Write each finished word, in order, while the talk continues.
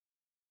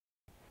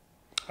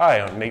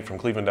Hi, I'm Nate from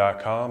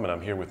cleveland.com, and I'm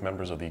here with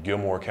members of the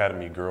Gilmour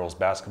Girls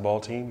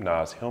Basketball Team,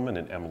 Hillmon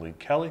and Emily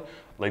Kelley.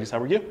 Ladies, how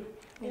are you?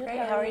 Great.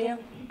 How are you?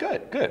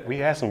 Good. We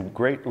had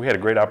a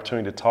great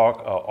opportunity to talk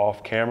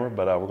off camera,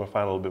 but we're going to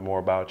find a little bit more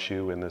about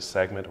you in this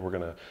segment.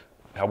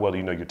 How well do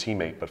you know your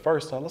teammate? But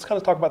first, let's kind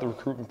of talk about the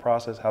recruitment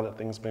process, how that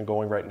thing's been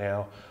going right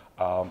now.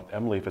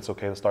 Emily, if it's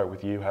okay to start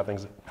with you,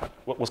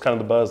 what's kind of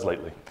the buzz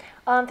lately?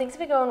 Things have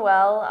been going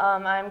well.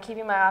 I'm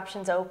keeping my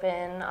options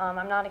open.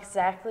 I'm not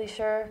exactly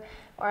sure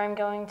where I'm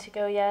going to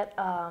go yet,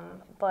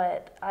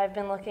 but I've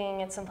been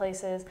looking at some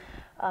places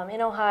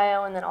in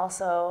Ohio and then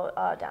also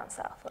down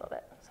south a little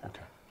bit. So.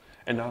 Okay.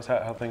 And how's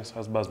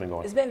the buzz been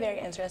going? It's been very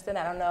interesting.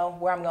 I don't know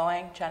where I'm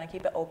going, trying to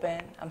keep it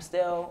open. I'm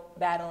still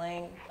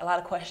battling a lot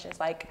of questions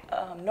like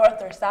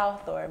north or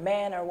south or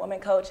man or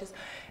woman coaches.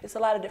 It's a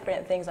lot of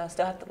different things I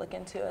still have to look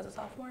into as a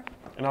sophomore.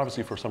 And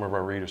obviously for some of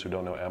our readers who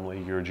don't know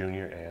Emily, you're a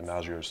junior and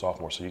now you're a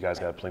sophomore, so you guys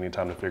have plenty of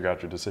time to figure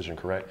out your decision,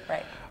 correct?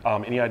 Right.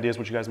 Any ideas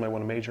what you guys might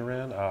want to major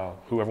in?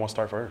 Whoever wants to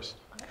start first?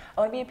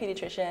 I want to be a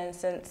pediatrician.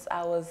 Since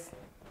I was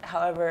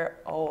however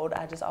old,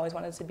 I just always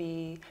wanted to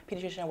be a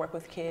pediatrician and work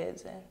with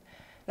kids, and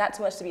not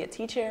too much to be a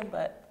teacher,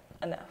 but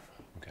enough.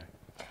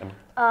 Okay.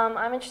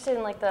 I'm interested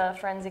in like the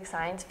forensic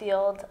science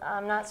field.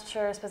 I'm not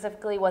sure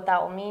specifically what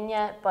that will mean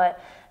yet,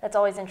 but that's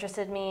always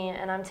interested me,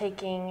 and I'm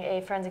taking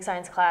a forensic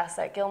science class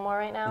at Gilmour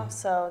right now,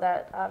 so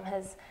that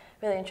has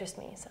really interested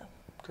me. So.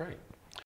 Great.